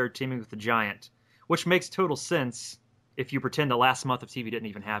Ric Flair teaming with the Giant, which makes total sense if you pretend the last month of TV didn't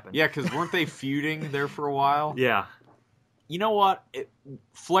even happen. Yeah, because weren't they feuding there for a while? Yeah. You know what?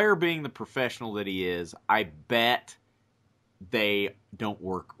 Flair being the professional that he is, I bet they don't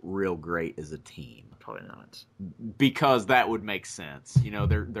work real great as a team. Probably not. Because that would make sense. You know,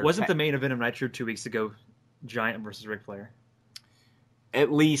 they're Wasn't the main event of Nitro 2 weeks ago Giant versus Ric Flair?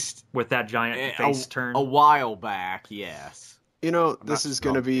 At least with that Giant face turn? A while back, yes. You know, this is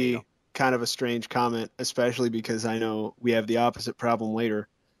going to be kind of a strange comment, especially because I know we have the opposite problem later.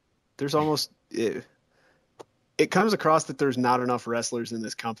 There's almost... It comes across that there's not enough wrestlers in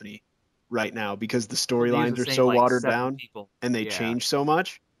this company right now because the storylines are so watered down and they change so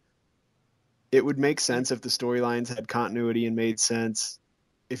much. It would make sense if the storylines had continuity and made sense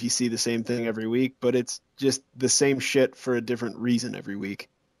if you see the same thing every week, but it's just the same shit for a different reason every week.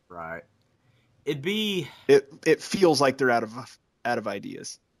 Right. It feels like they're out of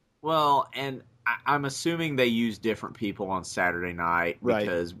ideas. Well, and I'm assuming they use different people on Saturday night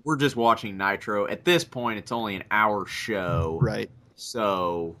because we're just watching Nitro. At this point, it's only an hour show. Right.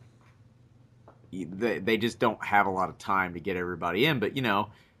 So they just don't have a lot of time to get everybody in. But, you know,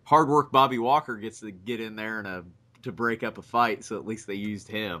 hard work Bobby Walker gets to get in there and to break up a fight, so at least they used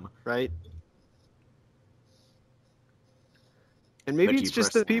him. Right. And maybe it's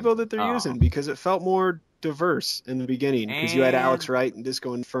just the people that they're using because it felt more diverse in the beginning because you had Alex Wright and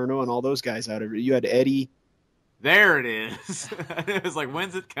Disco Inferno and all those guys out of it. You had Eddie. There it is. It was like,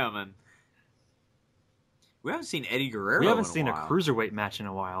 when's it coming? We haven't seen Eddie Guerrero. We haven't seen a cruiserweight match in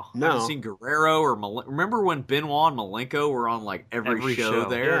a while. No. We haven't seen Guerrero or remember when Benoit and Malenko were on like every show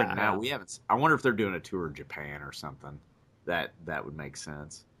there? Yeah. And now we haven't. I wonder if they're doing a tour of Japan or something. That would make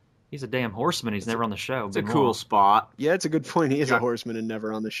sense. He's a damn horseman. He's never on the show. It's a cool spot. Yeah, it's a good point. He is a horseman and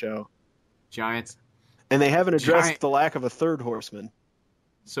never on the show. Giants. And they haven't addressed the lack of a third horseman.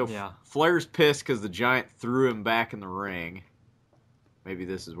 So Flair's pissed because the Giant threw him back in the ring. Maybe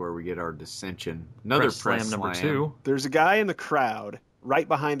this is where we get our dissension. Another press slam number 2. There's a guy in the crowd right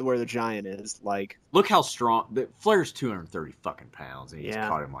behind where the Giant is. Like, look how strong. Flair's 230 fucking pounds, and he's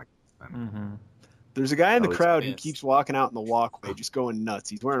caught him like. Mm-hmm. There's a guy in the crowd who keeps walking out in the walkway, just going nuts.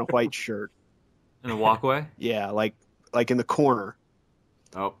 He's wearing a white shirt. In the walkway? Yeah, like in the corner.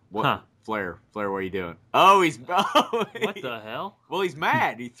 Oh, what? Huh. Flair, what are you doing? Oh, he's... Oh, what the hell? Well, he's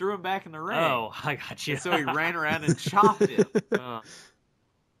mad. He threw him back in the ring. Oh, I got you. And so he ran around and chopped him.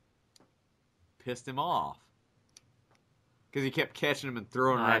 Pissed him off. Because he kept catching him and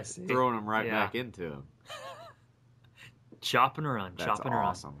throwing him right back into him. Chopping her on, That's chopping her on.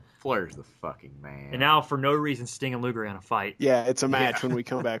 Awesome. Flair's the fucking man. And now, for no reason, Sting and Luger are in a fight. Yeah, it's a match when we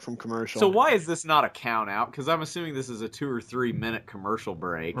come back from commercial. So why is this not a count out? Because I'm assuming this is a 2 or 3 minute commercial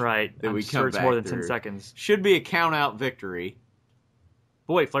break. Right. That we come it's back more than through. 10 seconds. Should be a count out victory.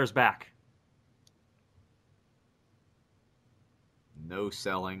 But wait, Flair's back. No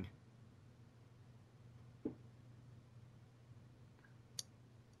selling.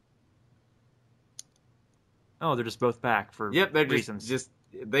 Oh, they're just both back for reasons. Just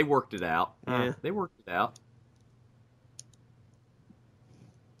they worked it out. Yeah. They worked it out.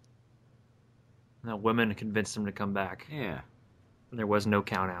 No, women convinced him to come back. Yeah. And there was no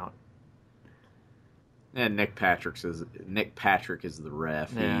count out. And Nick Patrick is the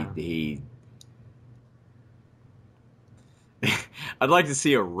ref. Yeah. He I'd like to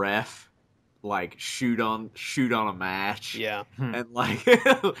see a ref like shoot on a match. Yeah. And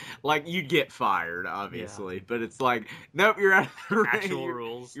like you'd get fired, obviously. But it's like, nope, you're out of the ring. Actual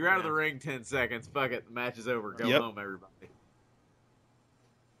rules. You're out of the ring 10 seconds. Fuck it, the match is over. Go home, everybody.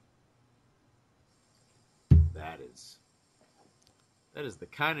 That is the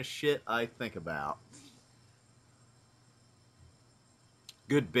kind of shit I think about.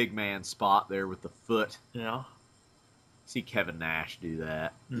 Good big man spot there with the foot. Yeah. See Kevin Nash do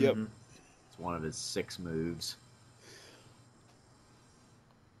that. Yep. It's one of his 6 moves.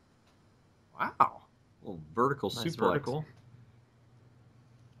 Wow. A little vertical Nice suplex. vertical.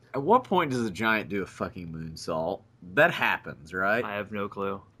 At what point does a Giant do a fucking moonsault? That happens, right? I have no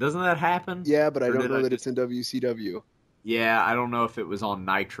clue. Doesn't that happen? Yeah, but I Or don't did know I that just- it's in WCW. Yeah, I don't know if it was on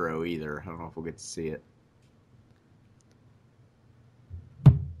Nitro either. I don't know if we'll get to see it.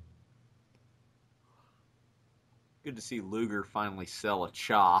 Good to see Luger finally sell a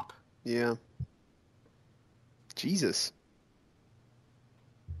chop. Yeah. Jesus.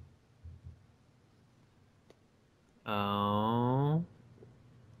 Oh.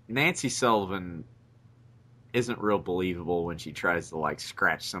 Nancy Sullivan isn't real believable when she tries to like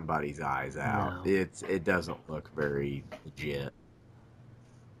scratch somebody's eyes out. No. It doesn't look very legit.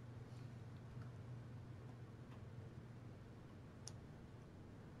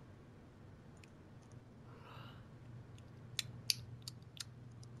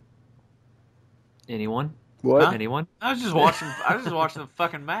 Anyone? What? Huh? Anyone? I was just watching the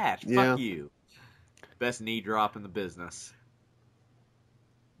fucking match. Yeah. Fuck you. Best knee drop in the business.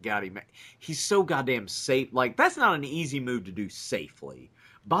 God, he's so goddamn safe. Like, that's not an easy move to do safely.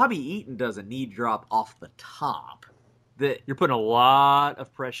 Bobby Eaton does a knee drop off the top. That You're putting a lot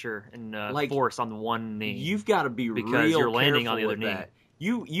of pressure and Like, force on the one knee. you've got to be Because real you're landing on the careful other with knee. that.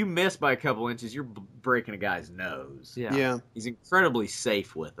 You miss by a couple inches, you're breaking a guy's nose. Yeah. He's incredibly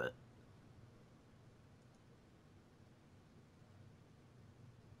safe with it.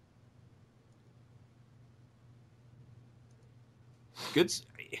 Good.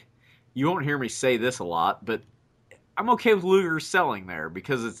 You won't hear me say this a lot, but I'm okay with Luger selling there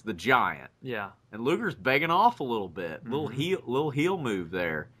because it's the Giant. Yeah. And Luger's begging off a little bit. Little heel move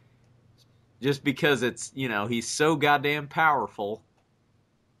there. Just because it's, he's so goddamn powerful.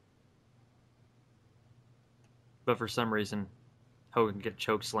 But for some reason, Hogan can get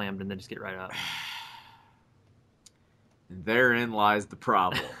choke slammed and then just get right up. And therein lies the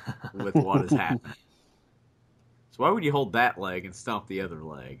problem with what is happening. So why would you hold that leg and stomp the other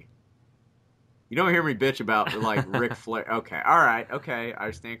leg? You don't hear me bitch about, like, Ric Flair. Okay, all right, okay. I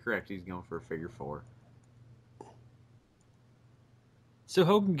stand corrected. He's going for a figure 4. So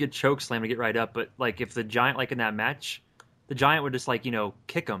Hogan get choke slammed to get right up, but, like, if the Giant, like, in that match, the Giant would just, like,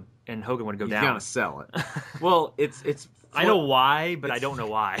 kick him, and Hogan would go down. He's going to sell it. Well, it's I know why, but I don't know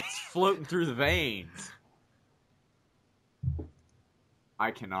why. It's floating through the veins. I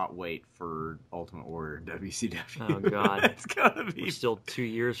cannot wait for Ultimate Warrior WCW. Oh, God. It's gonna be. We're still 2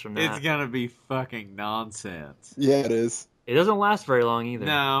 years from that. It's gonna be fucking nonsense. Yeah, it is. It doesn't last very long either.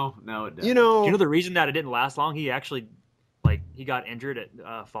 No, it doesn't. Do you know the reason that it didn't last long? He actually, he got injured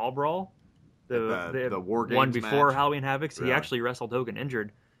at Fall Brawl, the War Games one before match? Halloween Havoc. So Really? he actually wrestled Hogan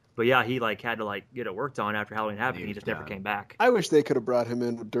injured, but yeah, he had to get it worked on after Halloween Havoc, and he just never came back. I wish they could have brought him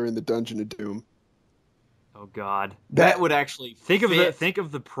in during the Dungeon of Doom. Oh God, that would actually think of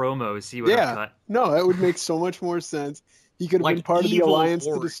the promos he would have cut. No, that would make so much more sense. He could have Like been part of the evil Alliance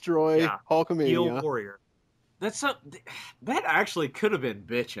warrior. to destroy Yeah. Hulkamania. Heel warrior. that actually could have been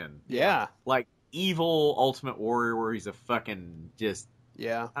bitchin'. Yeah. Like evil Ultimate Warrior, where he's a fucking just.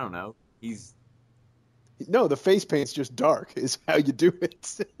 Yeah. I don't know. He's. No, the face paint's just dark. Is how you do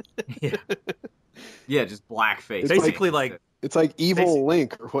it. Yeah. Yeah, just blackface. It's Basically, it's like evil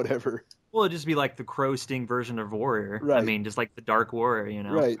Link or whatever. well, it'd just be like the Crow Sting version of Warrior. Right. I mean, just like the Dark Warrior,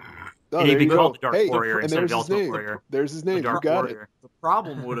 Right. Oh, And he'd there be you called go. the Dark Hey, Warrior and instead of there's the his Ultimate name. Warrior. There's his The name. Dark You got Warrior. The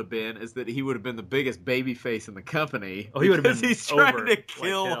problem would have been is that he would have been the biggest babyface in the company. Oh, he would have because been he's trying over to like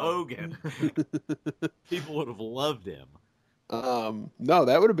kill hell. Hogan. People would have loved him. No,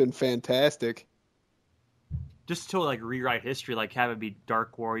 that would have been fantastic. Just to rewrite history, have it be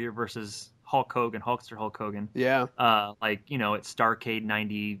Dark Warrior versus Hulk Hogan, Hulkster Hulk Hogan. Yeah. It's Starrcade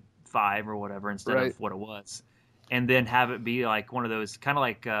 95 or whatever instead Right. of what it was. And then have it be one of those kind of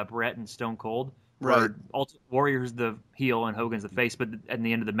like Brett and Stone Cold, Right. where Warrior's the heel and Hogan's the face, but at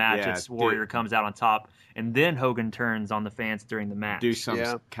the end of the match, Yeah, it's Warrior comes out on top, and then Hogan turns on the fans during the match. Do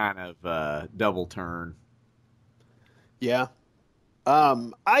some kind of double turn. Yeah.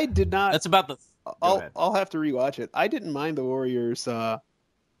 I did not. That's about the. I'll have to rewatch it. I didn't mind the Warriors. The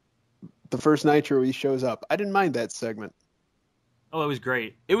first Nitro he shows up. I didn't mind that segment. Oh, it was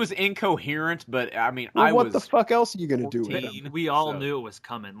great. It was incoherent, but I mean, Well, what the fuck else are you gonna do with 14. him? We all So- knew it was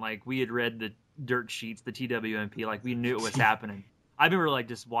coming. We had read the dirt sheets, the TWMP. We knew it was happening. I remember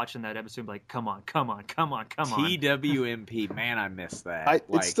just watching that episode, come on. TWMP, man, I missed that.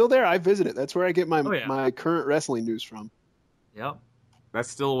 It's still there. I visit it. That's where I get my Oh, yeah. my current wrestling news from. Yep. That's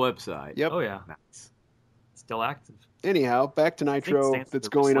still a website. Yep. Oh yeah. Nice. Still active. Anyhow, back to it Nitro stands for that's the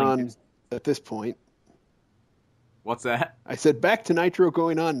going Wrestling on News. at this point. What's that? I said back to Nitro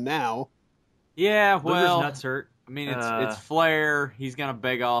going on now. Yeah, Luger's well, nuts hurt. I mean, it's Flair. He's gonna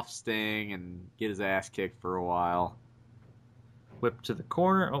beg off Sting and get his ass kicked for a while. Whip to the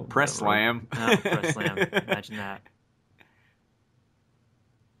corner. Oh, Press slam. Oh, press slam. Imagine that.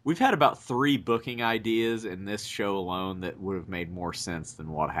 We've had about 3 booking ideas in this show alone that would have made more sense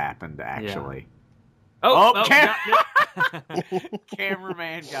than what happened actually.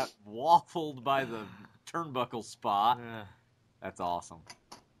 Cameraman got waffled by the turnbuckle spot. Yeah. That's awesome.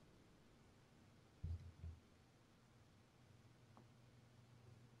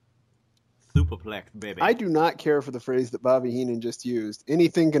 Superplex, baby. I do not care for the phrase that Bobby Heenan just used.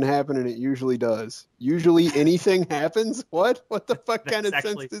 Anything can happen, and it usually does. Usually, anything happens. What? What the fuck kind of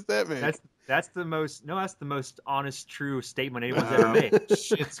sense does that make? That's the most honest, true statement anyone's ever made.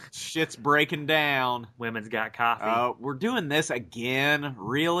 Shit's breaking down. Women's got coffee. We're doing this again?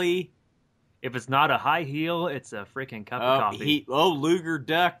 Really? If it's not a high heel, it's a freaking cup of coffee. Luger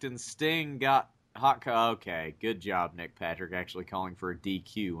ducked and Sting got Okay, good job, Nick Patrick, actually calling for a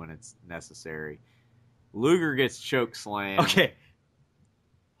DQ when it's necessary. Luger gets choke slammed. Okay.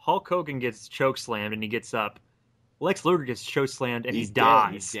 Hulk Hogan gets choke slammed and he gets up. Lex Luger gets choke slammed and he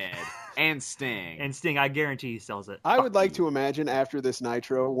dies. He's dead. And Sting. And Sting, I guarantee he sells it. I would like to imagine after this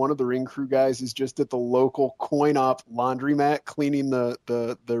Nitro, one of the ring crew guys is just at the local coin-op laundromat cleaning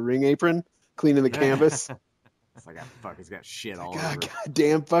the ring apron, cleaning the canvas. It's like, fuck, he's got shit all over.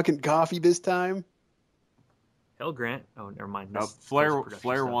 Goddamn fucking coffee this time. Hell, Grant. Oh, never mind. No,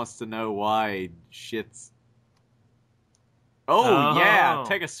 Flair wants to know why shit's... Oh, yeah,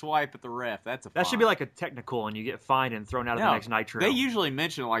 take a swipe at the ref. That's a fine. That should be like a technical, and you get fined and thrown out of the next Nitro. They usually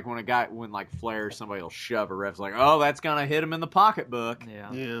mention like when like Flair or somebody will shove a ref's like, oh, that's gonna hit him in the pocketbook.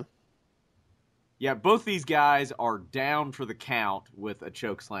 Yeah. Both these guys are down for the count with a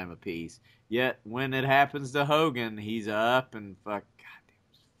choke slam apiece. Yet when it happens to Hogan, he's up and goddamn,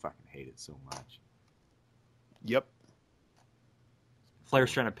 I just fucking hate it so much. Yep.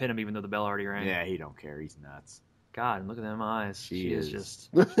 Flair's trying to pin him even though the bell already rang. Yeah, he don't care. He's nuts. God, look at them eyes. She is just...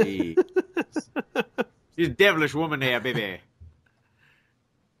 She's a devilish woman here, baby.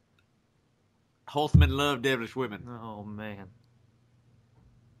 Holtzman loved devilish women. Oh, man.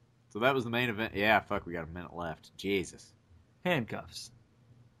 So that was the main event. Yeah, fuck, we got a minute left. Jesus. Handcuffs.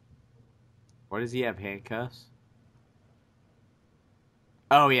 Why does he have handcuffs?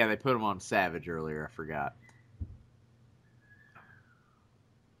 Oh, yeah, they put him on Savage earlier. I forgot.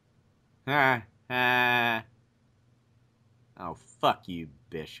 Oh, fuck you,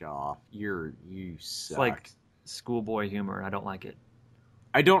 Bischoff. You suck. It's like schoolboy humor, and I don't like it.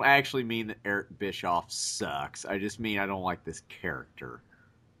 I don't actually mean that Eric Bischoff sucks. I just mean I don't like this character.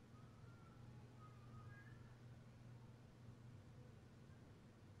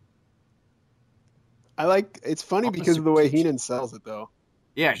 It's funny because of the way Heenan sells it, though.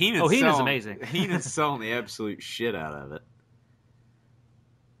 Yeah, Heenan's amazing. Heenan's selling the absolute shit out of it.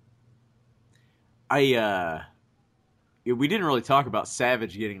 We didn't really talk about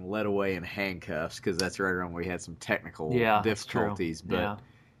Savage getting led away in handcuffs because that's right around where we had some technical difficulties. But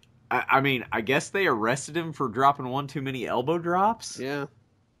I mean, I guess they arrested him for dropping one too many elbow drops. Yeah,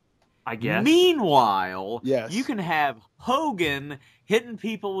 I guess. Meanwhile, yes, you can have Hogan hitting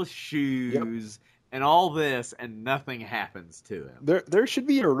people with shoes and all this, and nothing happens to him. There should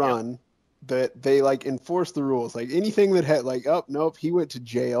be a run that they like enforce the rules. Like anything that had like, oh nope, he went to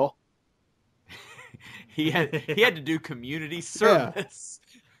jail. He had to do community service.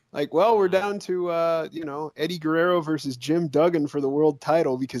 Yeah. Like, well, we're down to Eddie Guerrero versus Jim Duggan for the world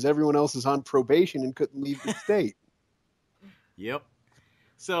title because everyone else is on probation and couldn't leave the state. Yep.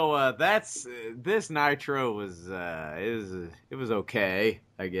 So that's this Nitro was it was okay,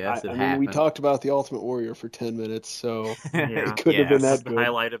 I guess. I mean, we talked about the Ultimate Warrior for 10 minutes, so it couldn't have been that good. The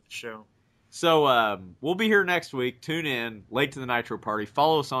highlight of the show. So we'll be here next week. Tune in late to the Nitro Party.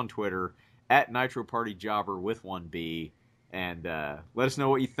 Follow us on Twitter at Nitro Party Jobber with 1B, and let us know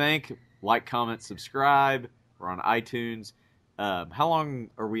what you think. Like, comment, subscribe. We're on iTunes. How long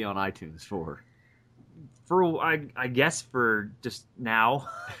are we on iTunes for? I guess for just now.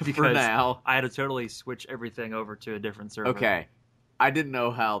 Because for now. I had to totally switch everything over to a different server. Okay. I didn't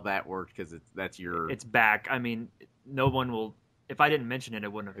know how that worked because that's your... It's back. I mean, no one will... If I didn't mention it,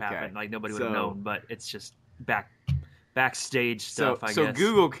 it wouldn't have happened. Like, nobody would have known, but it's just backstage stuff, I guess. So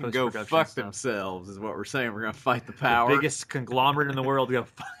Google can go fuck themselves, is what we're saying. We're going to fight the power. The biggest conglomerate in the world. We're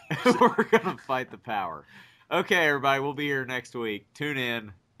going to fight the power. Okay, everybody, we'll be here next week. Tune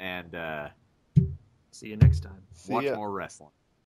in, and see you next time. Watch more wrestling.